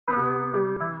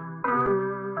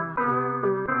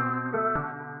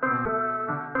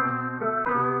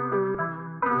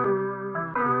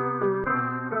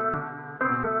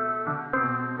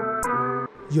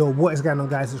Yo, what is going on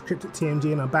guys, it's Kryptic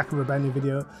TMG and I'm back with a brand new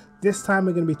video. This time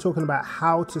we're going to be talking about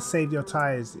how to save your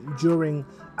tyres during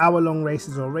hour-long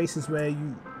races or races where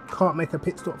you can't make a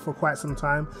pit stop for quite some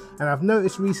time. And I've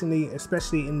noticed recently,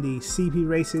 especially in the CP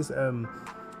races, the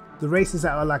races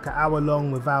that are like an hour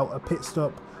long without a pit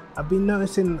stop, I've been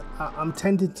noticing I'm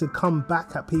tending to come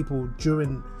back at people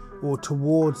during or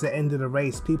towards the end of the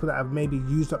race, people that have maybe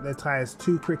used up their tyres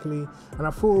too quickly. And I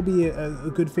thought it would be a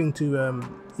good thing to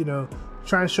you know,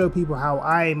 try and show people how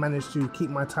I managed to keep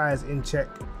my tyres in check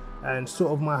and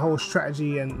sort of my whole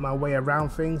strategy and my way around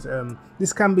things.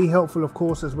 This can be helpful of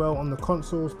course as well on the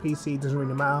consoles, PC, doesn't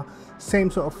really matter, same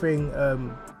sort of thing.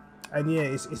 And yeah,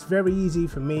 it's very easy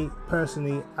for me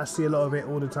personally. I see a lot of it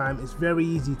all the time. It's very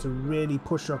easy to really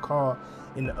push your car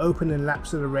in the opening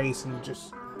laps of the race and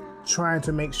just trying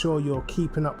to make sure you're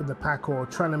keeping up with the pack or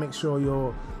trying to make sure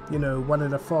you're, you know, one of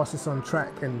the fastest on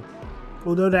track. And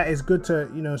although that is good to,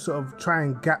 you know, sort of try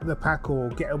and gap the pack or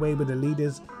get away with the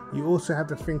leaders, you also have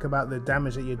to think about the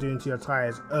damage that you're doing to your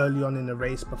tires early on in the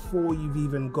race before you've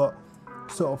even got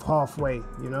sort of halfway,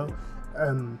 you know.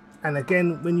 And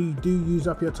again, when you do use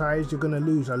up your tires, you're going to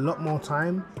lose a lot more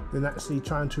time than actually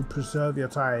trying to preserve your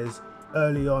tires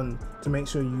early on to make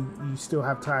sure you still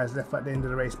have tires left at the end of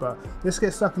the race. But let's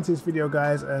get stuck into this video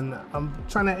guys, and I'm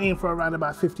trying to aim for around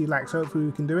about 50 likes. Hopefully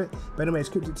we can do it. But anyways,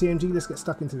 Kryptic TMG, let's get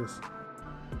stuck into this.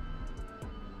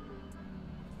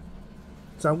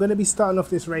 So I'm going to be starting off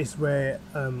this race where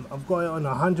I've got it on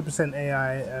 100%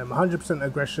 AI, 100%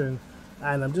 aggression,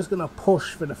 and I'm just going to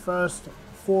push for the first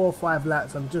 4 or 5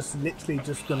 laps. I'm just literally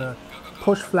just going to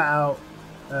push flat out,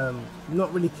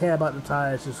 not really care about the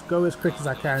tires, just go as quick as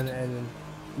I can. And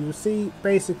you'll see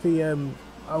basically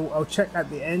I'll check at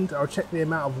the end, I'll check the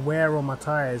amount of wear on my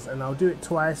tires, and I'll do it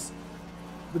twice.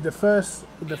 With the first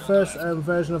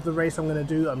version of the race I'm going to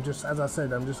do, I'm just, as I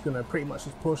said, I'm just going to pretty much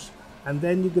just push. And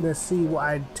then you're going to see what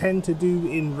I tend to do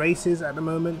in races at the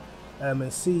moment,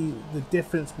 and see the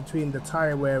difference between the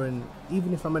tyre wear. And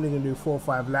even if I'm only going to do 4 or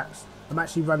 5 laps, I'm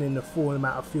actually running the full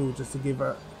amount of fuel just to give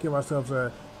ourselves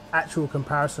a actual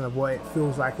comparison of what it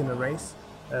feels like in a race.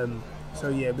 So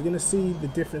yeah, we're going to see the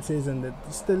differences and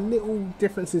just the little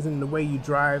differences in the way you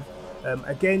drive.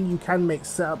 Again, you can make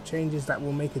setup changes that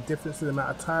will make a difference to the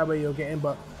amount of tyre wear you're getting,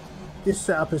 but this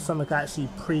setup is something I actually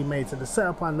pre-made, so the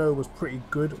setup I know was pretty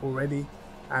good already,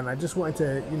 and I just wanted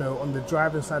to, you know, on the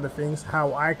driving side of things,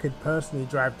 how I could personally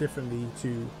drive differently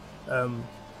to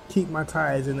keep my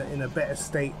tires in a better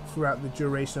state throughout the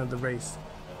duration of the race.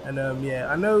 And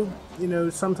yeah, I know, you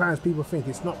know, sometimes people think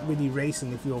it's not really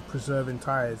racing if you're preserving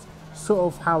tires, sort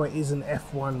of how it is in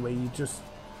F1 where you just,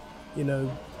 you know,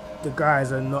 the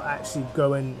guys are not actually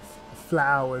going flat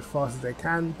out as fast as they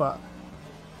can, but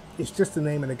it's just the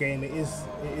name of the game. It is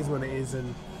what it is.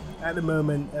 And at the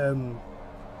moment,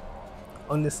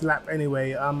 on this lap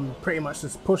anyway, I'm pretty much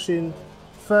just pushing.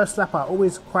 First lap I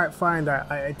always quite find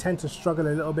I tend to struggle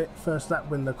a little bit first lap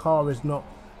when the car is not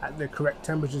at the correct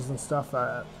temperatures and stuff.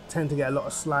 I tend to get a lot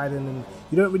of sliding, and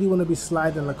you don't really want to be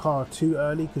sliding the car too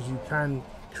early because you can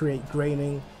create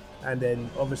graining, and then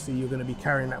obviously you're going to be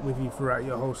carrying that with you throughout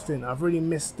your whole stint. I've really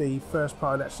missed the first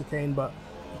part of that chicane, but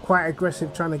quite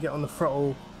aggressive trying to get on the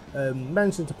throttle.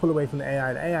 Managing to pull away from the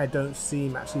AI. The AI don't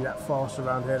seem actually that fast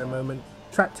around here at the moment.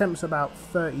 Track temp's about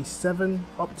 37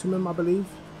 optimum, I believe.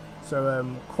 So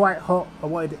quite hot. I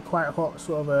wanted it quite hot,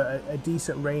 sort of a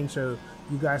decent range so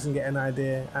you guys can get an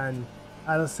idea. And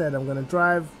as I said, I'm going to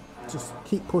drive, just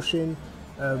keep pushing,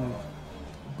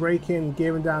 braking,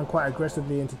 gearing down quite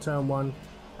aggressively into turn 1.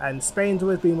 And Spain's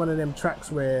always been one of them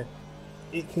tracks where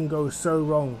it can go so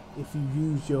wrong if you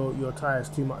use your tires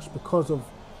too much, because of,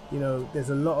 you know, there's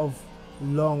a lot of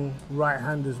long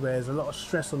right-handers where there's a lot of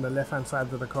stress on the left-hand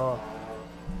side of the car.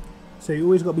 So you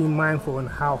always got to be mindful on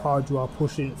how hard you are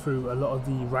pushing through a lot of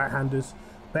the right-handers.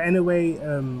 But anyway,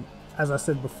 as I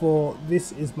said before,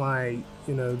 this is my,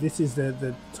 you know, this is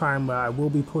the time where I will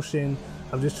be pushing.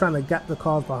 I'm just trying to gap the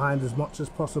cars behind as much as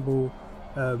possible,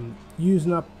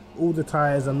 using up all the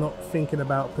tires. I'm not thinking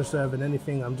about preserving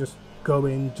anything. I'm just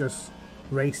going, just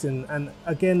racing. And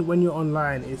again, when you're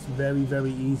online, it's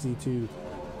very easy to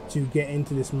get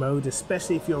into this mode,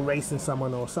 especially if you're racing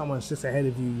someone or someone's just ahead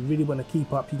of you. You really want to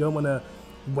keep up. You don't want to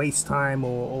waste time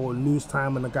or lose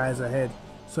time when the guy's ahead.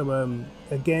 So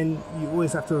again, you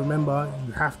always have to remember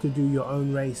you have to do your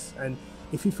own race. And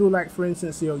if you feel like, for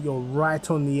instance, you're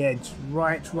right on the edge,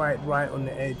 right on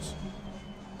the edge,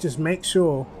 just make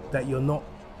sure that you're not,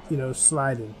 you know,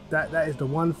 sliding. That is the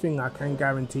one thing I can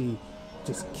guarantee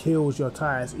just kills your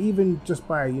tires, even just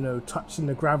by, you know, touching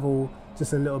the gravel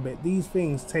just a little bit. These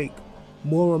things take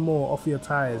more and more off your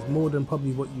tires, more than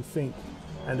probably what you think.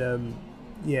 And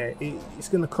yeah, it's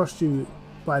going to cost you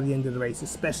by the end of the race,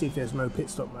 especially if there's no pit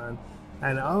stop, man.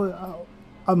 And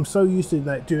I'm so used to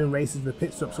like doing races with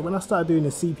pit stops, so when I started doing the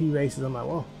CP races, I'm like,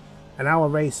 whoa, an hour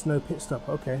race, no pit stop,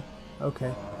 okay,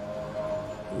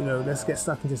 you know, let's get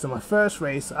stuck into this. So my first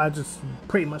race, I just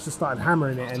pretty much just started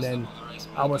hammering it, and then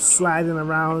I was sliding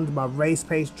around, my race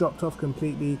pace dropped off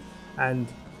completely, and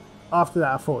after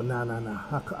that I thought, no,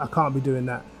 I can't be doing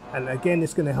that. And again,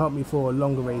 it's going to help me for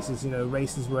longer races, you know,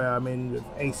 races where I'm in with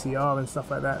ACR and stuff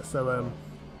like that. So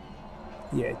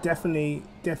yeah, definitely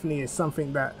is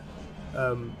something that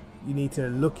you need to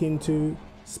look into,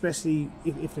 especially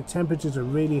if the temperatures are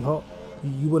really hot.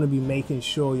 You want to be making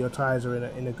sure your tires are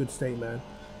in a good state, man.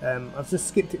 I've just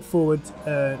skipped it forward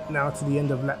now to the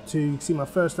end of lap 2. You can see my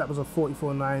first lap was a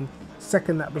 44.9,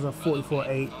 second lap was a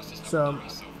 44.8. So I'm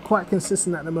quite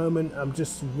consistent at the moment. I'm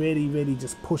just really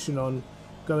just pushing on,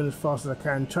 going as fast as I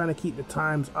can, trying to keep the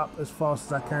times up as fast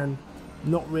as I can,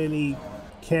 not really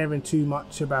caring too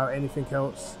much about anything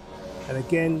else. And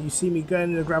again, you see me going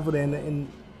in the gravel there in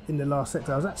the last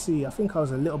sector. I think I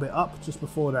was a little bit up just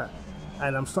before that,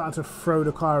 and I'm starting to throw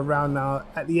the car around now.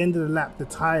 At the end of the lap, the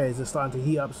tires are starting to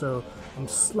heat up, so I'm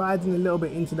sliding a little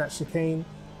bit into that chicane,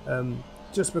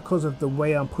 just because of the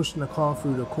way I'm pushing the car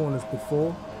through the corners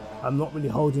before. I'm not really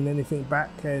holding anything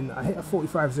back, and I hit a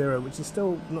 45.0, which is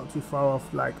still not too far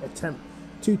off, like a tenth,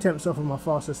 2 tenths off of my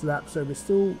fastest lap, so we're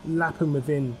still lapping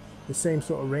within the same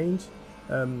sort of range.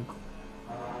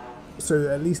 So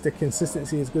at least the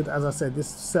consistency is good. As I said, this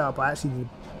setup I actually did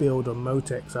build on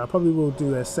Motec, so I probably will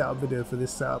do a setup video for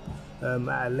this setup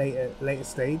at a later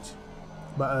stage.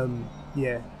 But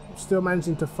yeah, still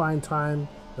managing to find time.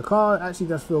 The car actually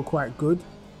does feel quite good,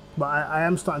 but I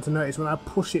am starting to notice when I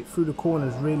push it through the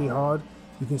corners really hard,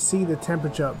 you can see the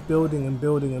temperature building and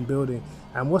building and building.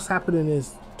 And what's happening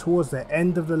is towards the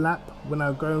end of the lap, when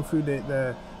I'm going through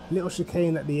the little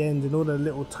chicane at the end and all the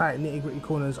little tight nitty-gritty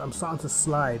corners, I'm starting to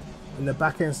slide, and the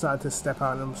back end started to step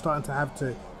out, and I'm starting to have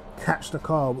to catch the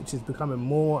car, which is becoming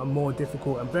more and more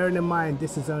difficult. And bearing in mind,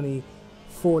 this is only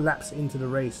 4 laps into the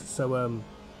race, so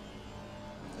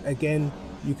again,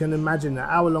 you can imagine an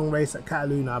hour-long race at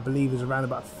Cataluna, I believe, is around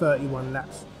about 31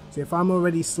 laps. So if I'm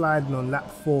already sliding on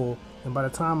lap 4, and by the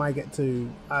time I get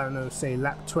to, I don't know, say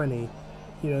lap 20,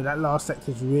 you know, that last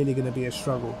sector is really going to be a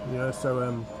struggle, you know.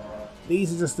 So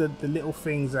these are just the little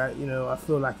things that, you know, I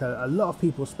feel like a lot of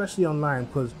people, especially online,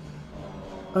 because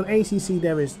on ACC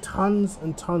there is tons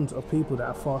and tons of people that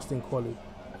are fast in quali,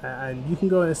 and you can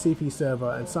go in a CP server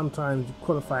and sometimes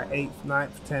qualify 8th, 9th,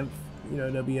 10th, you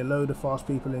know, there'll be a load of fast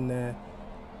people in there,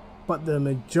 but the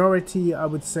majority, I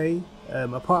would say,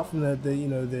 apart from the you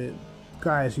know, the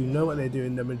guys who know what they're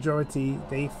doing, the majority,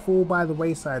 they fall by the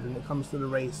wayside when it comes to the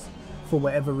race for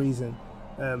whatever reason.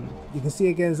 You can see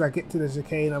again as I get to the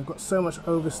chicane, I've got so much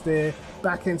oversteer,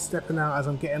 back end stepping out as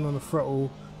I'm getting on the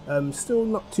throttle. Still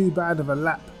not too bad of a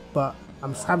lap, but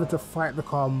I'm just having to fight the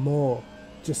car more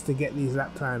just to get these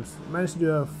lap times. Managed to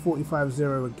do a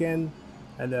 45.0 again,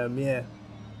 and yeah,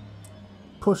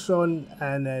 push on.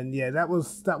 And then yeah, that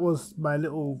was my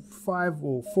little 5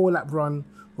 or 4 lap run,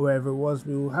 or wherever it was.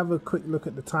 We will have a quick look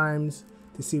at the times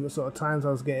to see what sort of times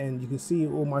I was getting. You can see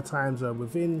all my times are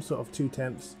within sort of 2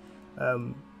 tenths.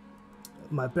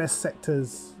 My best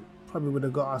sectors probably would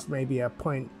have got us maybe a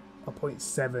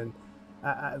 0.7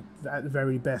 at the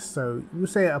very best. So we'll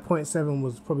say a 0.7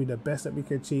 was probably the best that we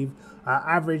could achieve. Our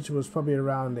average was probably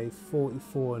around a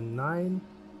 44.9.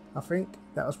 I think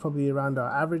that was probably around our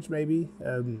average, maybe.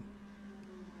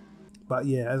 But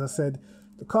yeah, as I said,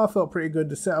 the car felt pretty good.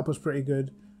 The setup was pretty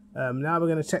good. Now we're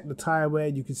going to check the tire wear.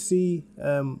 You can see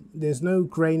there's no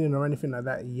graining or anything like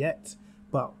that yet,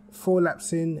 but 4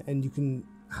 laps in, and you can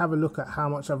have a look at how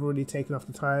much I've already taken off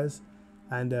the tires.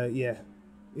 And yeah,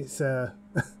 it's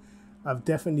I've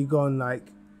definitely gone like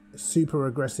super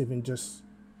aggressive in just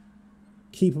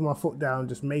keeping my foot down,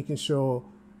 just making sure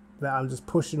that I'm just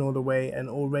pushing all the way. And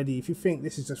already, if you think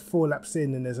this is just 4 laps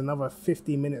in and there's another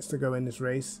 50 minutes to go in this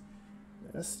race,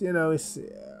 that's, you know, it's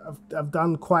I've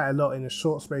done quite a lot in a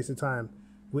short space of time,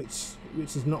 which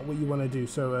is not what you want to do.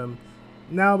 So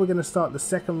now we're going to start the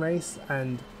second race,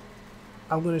 and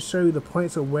I'm going to show you the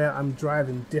points of where I'm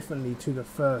driving differently to the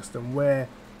first, and where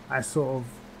I sort of,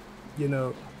 you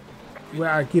know, where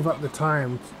I give up the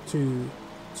time to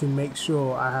make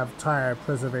sure I have tire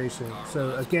preservation.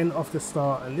 So again, off the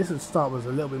start, and this start was a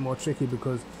little bit more tricky,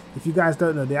 because if you guys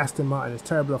don't know, the Aston Martin is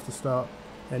terrible off the start,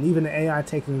 and even the AI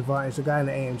taking advantage. The guy in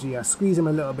the AMG, I squeeze him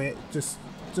a little bit just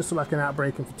so I can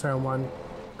outbrake him for turn 1,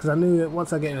 because I knew that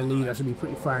once I get in the lead I should be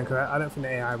pretty fine, because I don't think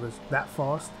the AI was that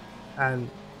fast. And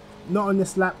not on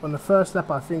this lap. On the first lap,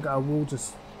 I think I will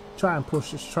just try and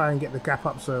push, just try and get the gap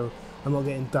up, so I'm not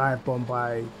getting dive bombed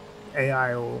by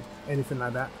AI or anything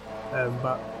like that.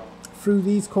 But through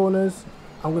these corners,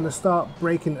 I'm going to start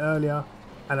braking earlier,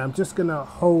 and I'm just going to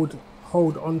hold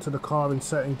onto the car in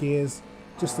certain gears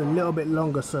just a little bit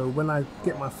longer, so when I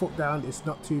get my foot down it's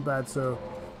not too bad. So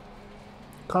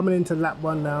coming into lap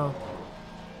 1 now,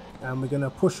 and we're going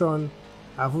to push on.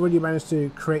 I've already managed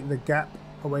to create the gap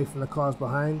away from the cars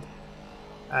behind,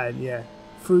 and yeah,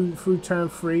 through turn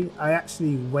 3 I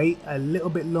actually wait a little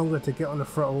bit longer to get on the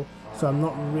throttle, so I'm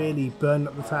not really burning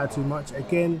up the tire too much.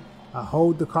 Again, I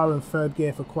hold the car in 3rd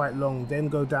gear for quite long, then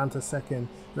go down to 2nd,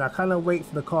 and I kind of wait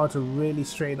for the car to really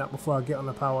straighten up before I get on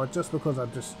the power, just because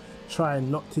I'm just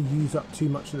trying not to use up too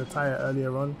much of the tire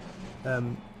earlier on.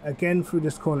 Again, through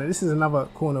this corner, this is another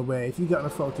corner where if you get on the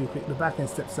throttle too quick, the back end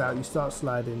steps out, you start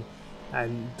sliding,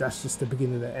 and that's just the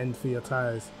beginning of the end for your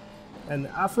tires. And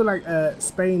I feel like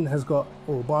Spain has got,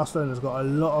 or Barcelona has got, a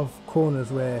lot of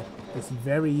corners where it's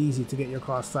very easy to get your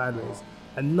car sideways.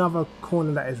 Another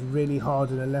corner that is really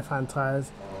hard in the left hand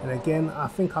tires, and again I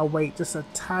think I'll wait just a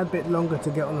tad bit longer to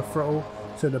get on the throttle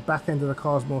so the back end of the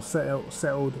car is more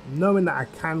settled, knowing that I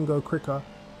can go quicker,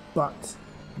 but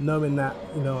knowing that,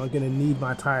 you know, I'm going to need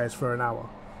my tires for an hour.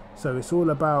 So it's all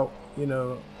about, you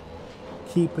know,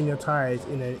 keeping your tires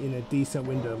in a decent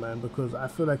window, man, because I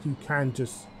feel like you can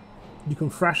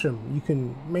thrash them. You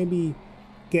can maybe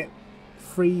get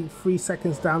three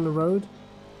seconds down the road,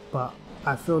 but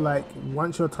I feel like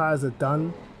once your tires are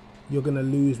done, you're going to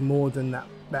lose more than that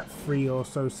 3 or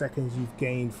so seconds you've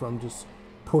gained from just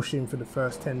pushing for the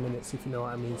first 10 minutes, if you know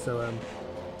what I mean. So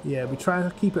yeah, we try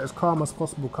to keep it as calm as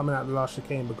possible coming out of the last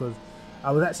chicane, because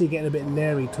I was actually getting a bit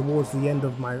leery towards the end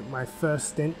of my first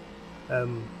stint.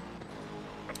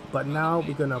 But now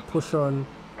we're going to push on,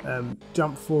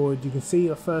 jump forward. You can see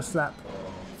your first lap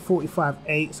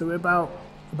 45.8, so we're about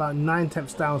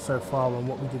 9/10 down so far on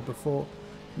what we did before.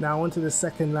 Now onto the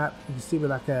second lap, you can see we're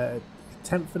like a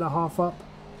 1/10.5 up.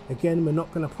 Again, we're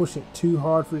not going to push it too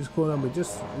hard for this corner, we're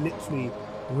just literally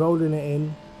rolling it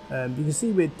in. You can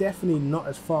see we're definitely not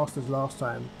as fast as last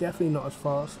time, definitely not as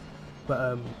fast,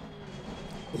 but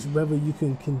it's whether you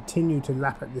can continue to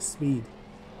lap at this speed,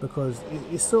 because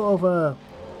it's a sort of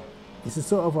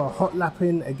a hot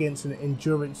lapping against an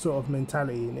endurance sort of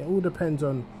mentality, and it all depends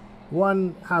on,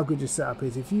 one, how good your setup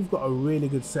is. If you've got a really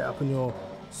good setup and you're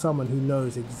someone who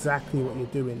knows exactly what you're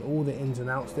doing, all the ins and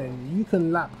outs, then you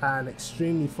can lap at an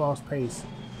extremely fast pace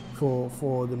for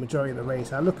the majority of the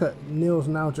race. I look at Niels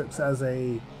Naudrix as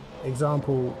a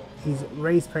example. His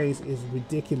race pace is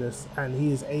ridiculous, and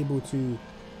he is able to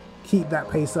keep that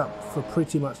pace up for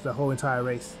pretty much the whole entire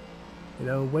race. You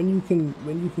know, when you can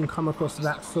come across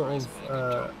that sort of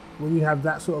when you have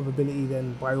that sort of ability,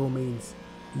 then by all means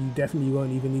you definitely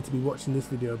won't even need to be watching this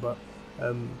video. But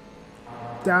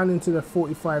down into the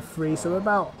 45.3, so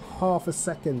about half a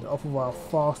second off of our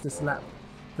fastest lap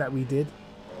that we did,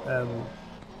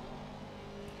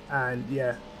 and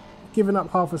yeah, giving up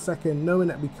half a second, knowing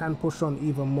that we can push on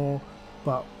even more.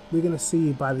 But we're gonna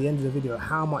see by the end of the video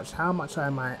how much am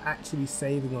I actually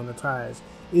saving on the tires.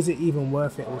 Is it even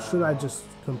worth it, or should I just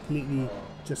completely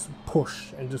just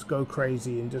push and just go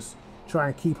crazy and just try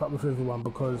and keep up with everyone?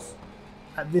 Because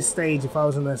at this stage, if I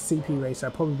was in a CP race,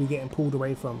 I'd probably be getting pulled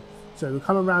away from. So we're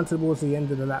coming around towards the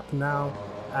end of the lap now,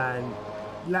 and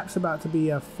lap's about to be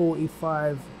a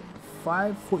 45.5,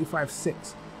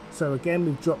 45.6. So again,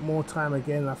 we've dropped more time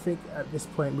again. I think at this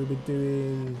point we were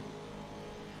doing,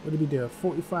 what did we do?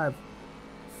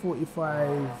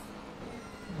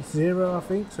 45.0, I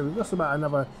think. So we've lost about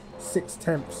another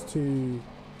 6/10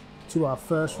 to our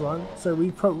first run. So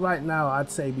right now,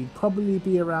 I'd say we'd probably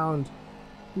be around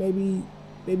maybe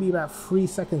about 3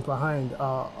 seconds behind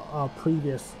our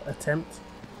previous attempt.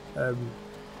 But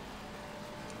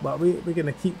we're going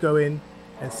to keep going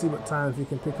and see what times we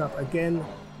can pick up. Again,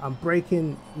 I'm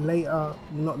braking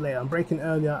I'm braking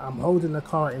earlier. I'm holding the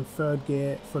car in 3rd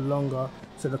gear for longer,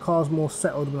 so the car's more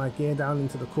settled when I gear down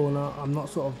into the corner. I'm not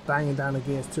sort of banging down the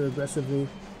gears too aggressively.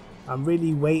 I'm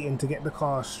really waiting to get the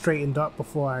car straightened up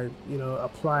before I, you know,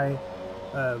 apply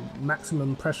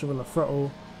maximum pressure on the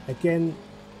throttle. Again,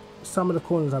 some of the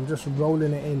corners I'm just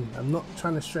rolling it in. I'm not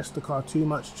trying to stress the car too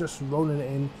much, just rolling it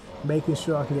in, making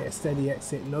sure I can get a steady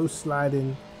exit, no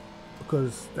sliding,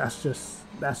 because that's just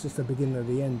the beginning of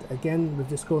the end. Again, with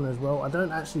this corner as well, I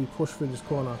don't actually push through this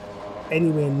corner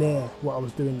anywhere near what I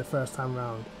was doing the first time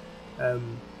round,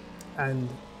 and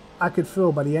I could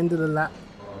feel by the end of the lap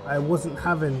I wasn't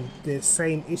having the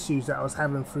same issues that I was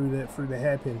having through the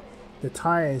hairpin. The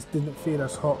tires didn't feel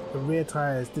as hot, the rear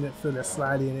tires didn't feel as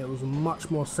slidey, and it was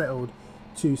much more settled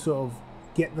to sort of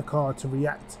get the car to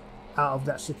react out of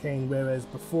that chicane, whereas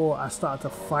before I started to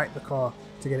fight the car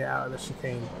to get it out of the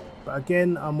chicane. But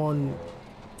again, I'm on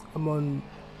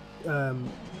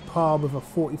par with a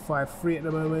 45.3 at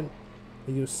the moment,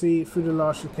 and you'll see through the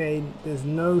last chicane there's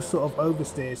no sort of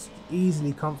oversteer. It's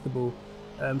easily comfortable.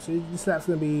 So this lap's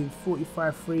going to be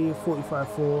 45.3,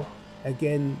 45.4.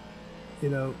 Again, you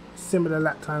know, similar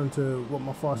lap time to what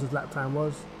my fastest lap time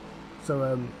was.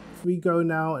 So if we go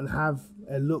now and have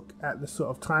a look at the sort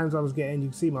of times I was getting, you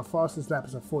can see my fastest lap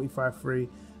is a 45.3.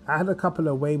 I had a couple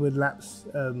of wayward laps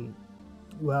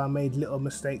where I made little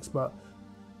mistakes, but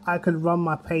I could run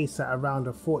my pace at around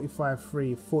a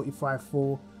 45.3,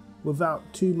 45.4 without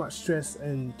too much stress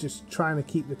and just trying to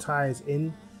keep the tires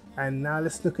in. And now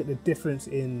let's look at the difference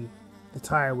in the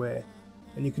tire wear,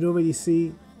 and you can already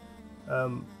see,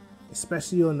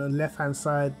 especially on the left hand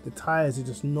side, the tires are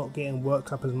just not getting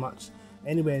worked up as much,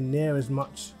 anywhere near as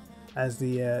much as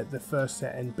the first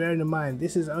set. And bearing in mind,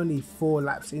 this is only 4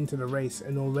 laps into the race,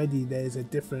 and already there's a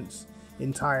difference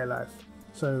in tire life.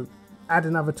 So add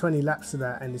another 20 laps to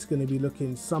that and it's going to be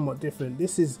looking somewhat different.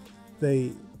 This is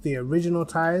the original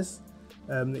tires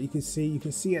that you can see. You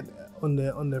can see it on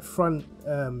the front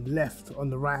left on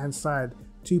the right hand side,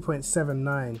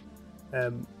 2.79.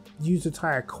 Use the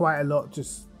tire quite a lot,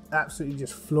 just absolutely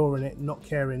just flooring it, not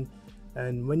caring.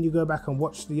 And when you go back and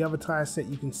watch the other tire set,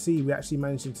 you can see we actually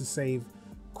managed to save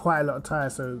quite a lot of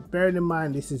tires. So bearing in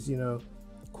mind, this is, you know,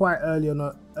 quite early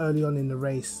on in the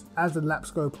race. As the laps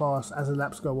go past, as the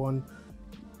laps go on,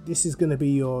 these are going to be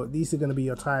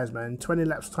your tires, man. 20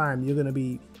 laps time, you're going to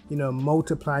be, you know,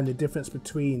 multiplying the difference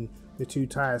between the 2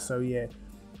 tires. So yeah,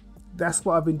 that's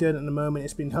what I've been doing at the moment.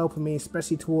 It's been helping me,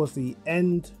 especially towards the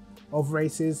end of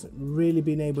races, really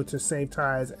being able to save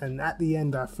tires. And at the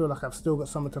end, I feel like I've still got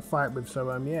something to fight with.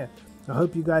 So yeah, I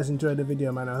hope you guys enjoyed the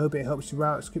video, man. I hope it helps you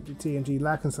out. It's Kryptic TMG.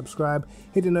 Like and subscribe,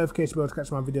 hit the notification bell to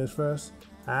catch my videos first,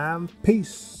 and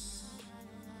peace.